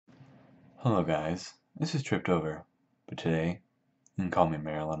Hello guys, this is Tripped Over, but today, you can call me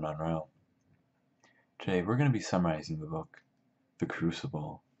Marilyn Monroe. Today we're going to be summarizing the book, The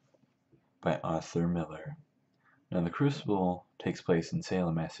Crucible, by Arthur Miller. Now the Crucible takes place in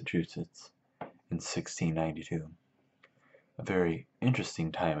Salem, Massachusetts in 1692. A very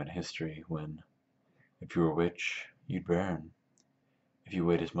interesting time in history when, if you were a witch, you'd burn. If you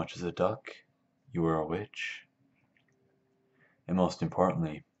weighed as much as a duck, you were a witch. And most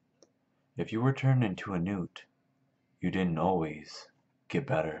importantly, if you were turned into a newt, you didn't always get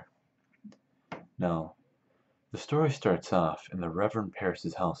better. Now, the story starts off in the Reverend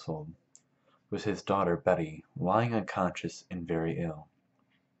Parris's household, with his daughter Betty lying unconscious and very ill.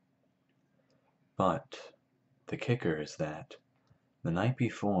 But the kicker is that the night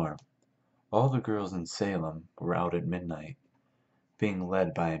before, all the girls in Salem were out at midnight, being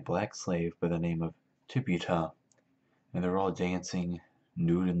led by a black slave by the name of Tiputah, and they were all dancing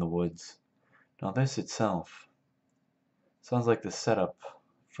nude in the woods. Now this itself sounds like the setup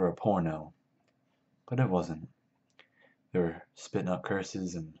for a porno, but it wasn't. They were spitting out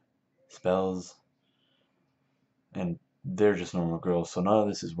curses and spells, and they're just normal girls, so none of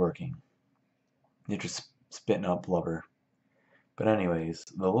this is working. They're just spitting out blubber. But anyways,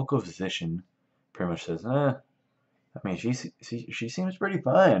 the local physician pretty much says, I mean, she seems pretty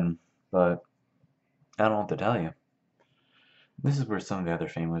fine, but I don't know what to tell you. This is where some of the other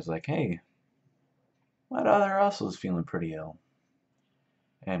families like, hey, my daughter also is feeling pretty ill.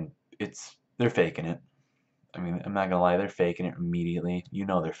 And they're faking it. I mean, I'm not gonna lie, they're faking it immediately. You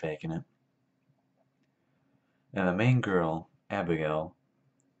know they're faking it. And the main girl, Abigail,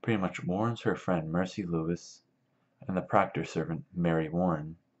 pretty much warns her friend Mercy Lewis and the proctor servant Mary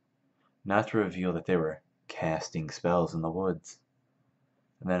Warren not to reveal that they were casting spells in the woods.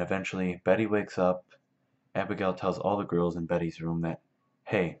 And then eventually Betty wakes up. Abigail tells all the girls in Betty's room that,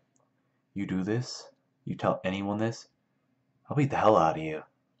 hey, you do this, you tell anyone this, I'll beat the hell out of you.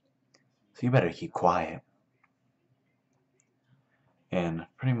 So you better keep quiet. And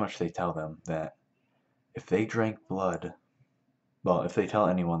pretty much they tell them that if they drank blood, well, if they tell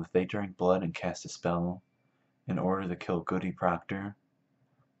anyone that they drank blood and cast a spell in order to kill Goody Proctor,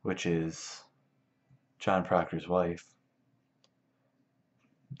 which is John Proctor's wife,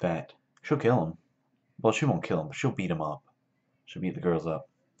 that she'll kill him. Well, she won't kill him, but she'll beat him up. She'll beat the girls up.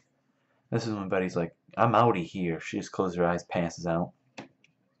 This is when Betty's like, I'm outie here. She just closes her eyes, passes out. And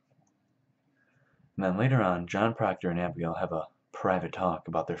then later on, John Proctor and Abigail have a private talk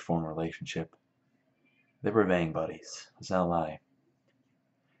about their former relationship. They were bang buddies. It's not a lie.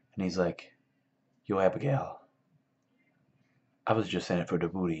 And he's like, yo, Abigail, I was just in it for the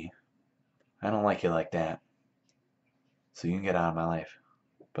booty. I don't like you like that. So you can get out of my life.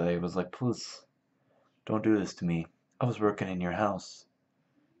 But I was like, please, don't do this to me. I was working in your house.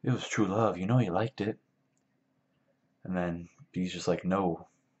 It was true love. You know you liked it. And then he's just like, no.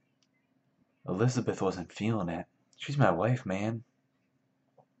 Elizabeth wasn't feeling it. She's my wife, man.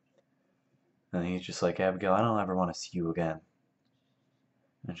 And he's just like, Abigail, I don't ever want to see you again.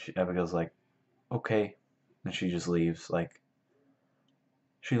 And Abigail's like, okay. And she just leaves. Like,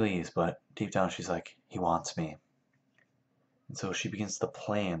 she leaves, but deep down she's like, he wants me. And so she begins to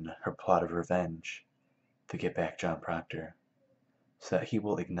plan her plot of revenge to get back John Proctor, so that he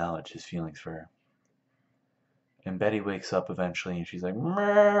will acknowledge his feelings for her. And Betty wakes up eventually and she's like,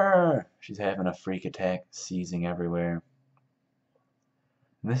 Murr! She's having a freak attack, seizing everywhere.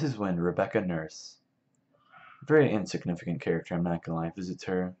 And this is when Rebecca Nurse, a very insignificant character, I'm not gonna lie, visits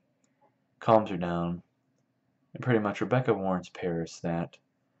her, calms her down, and pretty much Rebecca warns Paris that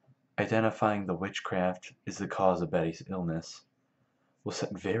identifying the witchcraft is the cause of Betty's illness will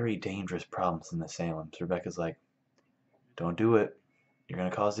set very dangerous problems in the Salem. So Rebecca's like, don't do it. You're gonna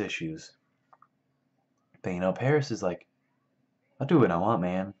cause issues. But you know, Paris is like, I'll do what I want,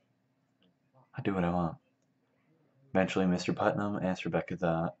 man. I'll do what I want. Eventually, Mr. Putnam asks Rebecca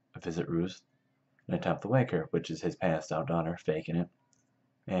to visit Ruth and attempt to wake her, which is his passed out daughter, faking it.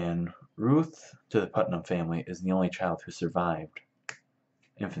 And Ruth, to the Putnam family, is the only child who survived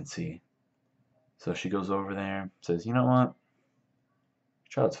infancy. So she goes over there, says, you know what?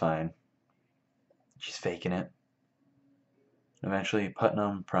 Child's fine. She's faking it. Eventually,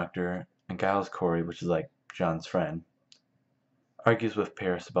 Putnam, Proctor, and Giles Corey, which is like John's friend, argues with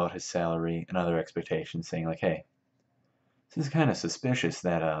Paris about his salary and other expectations, saying like, hey, this is kind of suspicious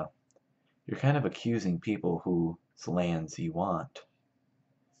that you're kind of accusing people whose lands you want.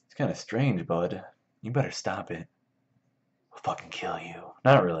 It's kind of strange, bud. You better stop it. We'll fucking kill you.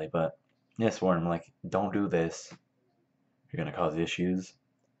 Not really, but yes, warn him, like, don't do this. You're gonna cause issues.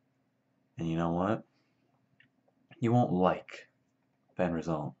 And you know what? You won't like the end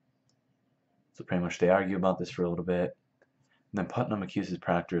result. So pretty much they argue about this for a little bit. And then Putnam accuses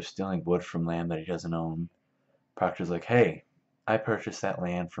Proctor of stealing wood from land that he doesn't own. Proctor's like, hey, I purchased that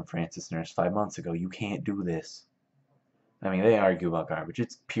land from Francis Nurse 5 months ago. You can't do this. I mean, they argue about garbage.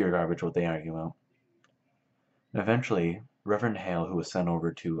 It's pure garbage what they argue about. And eventually, Reverend Hale, who was sent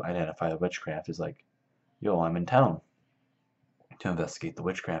over to identify the witchcraft, is like, yo, I'm in town to investigate the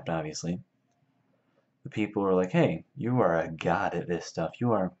witchcraft, obviously. The people are like, hey, you are a god at this stuff.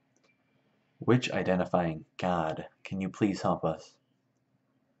 You are witch-identifying god. Can you please help us?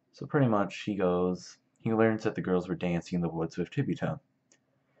 So pretty much he learns that the girls were dancing in the woods with Tibuta.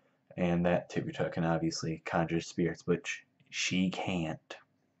 And that Tibuta can obviously conjure spirits, which she can't.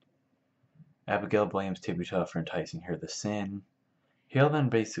 Abigail blames Tibuta for enticing her to sin. Hale then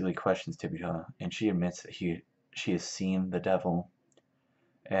basically questions Tibuta, and she admits that she has seen the devil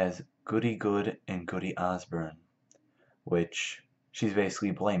as Goody Good and Goody Osborne, which she's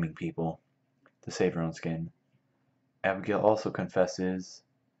basically blaming people to save her own skin. Abigail also confesses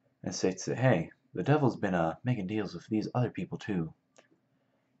and states that, hey, the devil's been making deals with these other people too.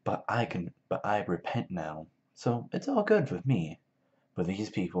 But I repent now, so it's all good with me. But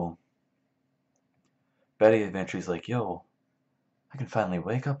these people. Betty eventually's like, yo, I can finally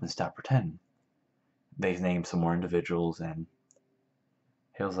wake up and stop pretending. They name some more individuals, and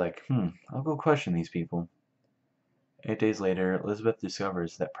Hale's like, I'll go question these people. 8 days later, Elizabeth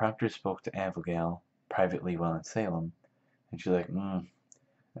discovers that Proctor spoke to Abigail privately while in Salem, and she's like, I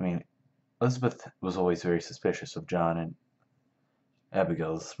mean, Elizabeth was always very suspicious of John and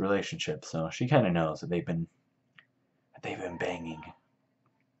Abigail's relationship, so she kind of knows that they've been banging.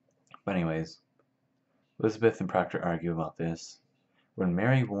 But anyways, Elizabeth and Proctor argue about this. When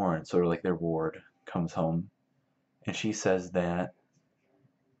Mary Warren, sort of like their ward, comes home, and she says that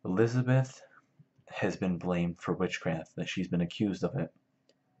Elizabeth has been blamed for witchcraft, that she's been accused of it.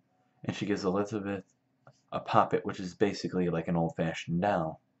 And she gives Elizabeth a poppet, which is basically like an old-fashioned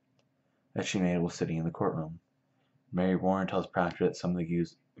doll that she made while sitting in the courtroom. Mary Warren tells Proctor that some of the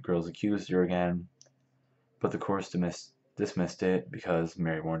girls accused her again, but the court dismissed it because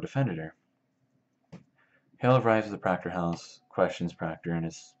Mary Warren defended her. Hale arrives at the Proctor house, questions Proctor and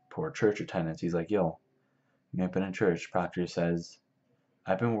his poor church attendance. He's like, yo, you ain't been in church. Proctor says,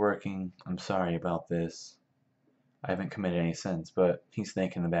 I've been working. I'm sorry about this. I haven't committed any sins, but he's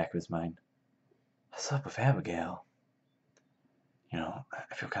thinking in the back of his mind, what's up with Abigail?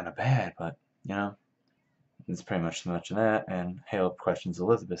 I feel kind of bad, but, it's pretty much so much of that, and Hale questions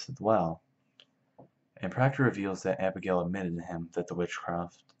Elizabeth as well. And Proctor reveals that Abigail admitted to him that the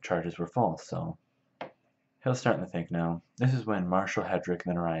witchcraft charges were false, so Hale's starting to think now. This is when Marshal Hedrick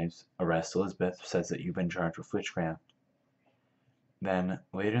then arrives, arrests Elizabeth, says that you've been charged with witchcraft. Then,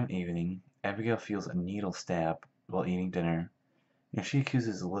 later in the evening, Abigail feels a needle stab while eating dinner, and she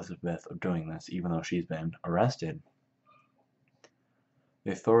accuses Elizabeth of doing this, even though she's been arrested.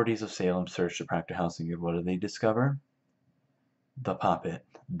 The authorities of Salem search the Proctor house, and what do they discover? The poppet,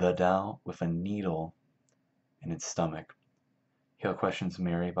 the doll with a needle in its stomach. Hale questions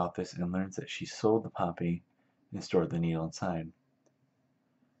Mary about this and learns that she sold the poppy and stored the needle inside.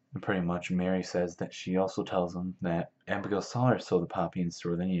 And pretty much Mary says that she also tells him that Abigail saw her sew the poppy and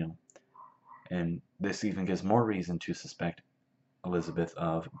store the needle. And this even gives more reason to suspect Elizabeth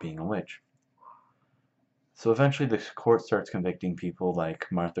of being a witch. So eventually the court starts convicting people like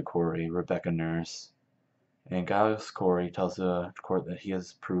Martha Corey, Rebecca Nurse, and Giles Corey tells the court that he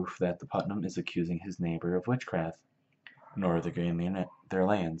has proof that the Putnam is accusing his neighbor of witchcraft in order to gain their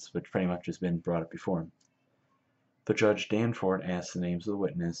lands, which pretty much has been brought up before. The judge, Danford, asks the names of the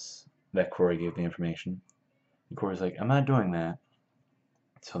witness that Corey gave the information. And Corey's like, I'm not doing that.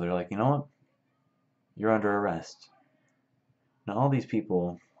 So they're like, you know what? You're under arrest. Now all these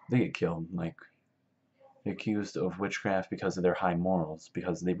people, they get killed. Like, they're accused of witchcraft because of their high morals,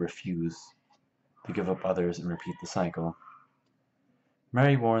 because they refuse to give up others and repeat the cycle.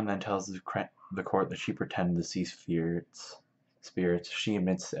 Mary Warren then tells the court that she pretended to see spirits. She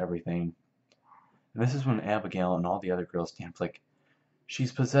admits to everything. And this is when Abigail and all the other girls stand up like,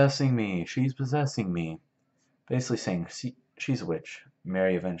 she's possessing me, she's possessing me. Basically saying she's a witch.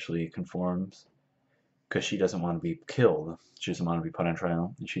 Mary eventually conforms because she doesn't want to be killed. She doesn't want to be put on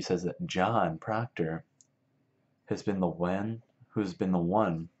trial. And she says that John Proctor has been the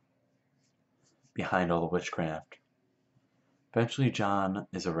one behind all the witchcraft. Eventually John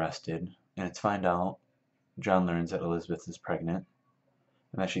is arrested, and it's found out John learns that Elizabeth is pregnant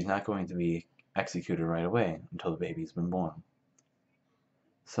and that she's not going to be executed right away until the baby's been born.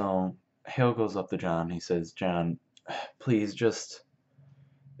 So Hale goes up to John. He says, John, please just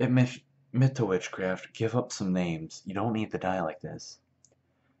admit to witchcraft. Give up some names. You don't need to die like this.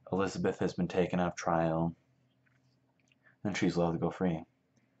 Elizabeth has been taken off trial, and she's allowed to go free.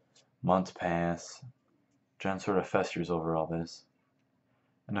 Months pass. John sort of festers over all this,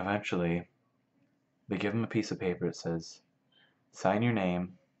 and eventually they give him a piece of paper that says, sign your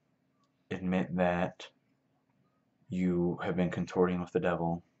name, admit that you have been consorting with the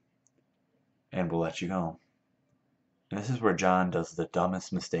devil, and we'll let you go. And this is where John does the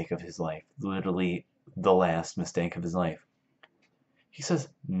dumbest mistake of his life, literally the last mistake of his life. He says,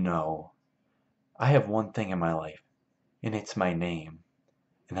 no, I have one thing in my life, and it's my name,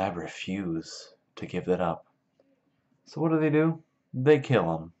 and I refuse to give that up. So what do? They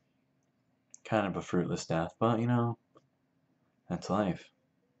kill him. Kind of a fruitless death, but you know, that's life.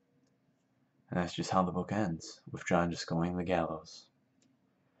 And that's just how the book ends, with John just going to the gallows.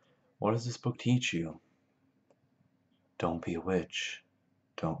 What does this book teach you? Don't be a witch.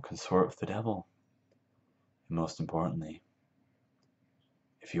 Don't consort with the devil. And most importantly,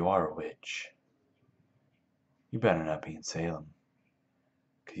 if you are a witch, you better not be in Salem,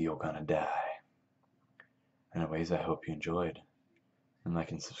 because you're gonna die. Anyways, I hope you enjoyed, and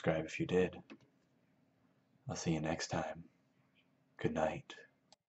like and subscribe if you did. I'll see you next time. Good night.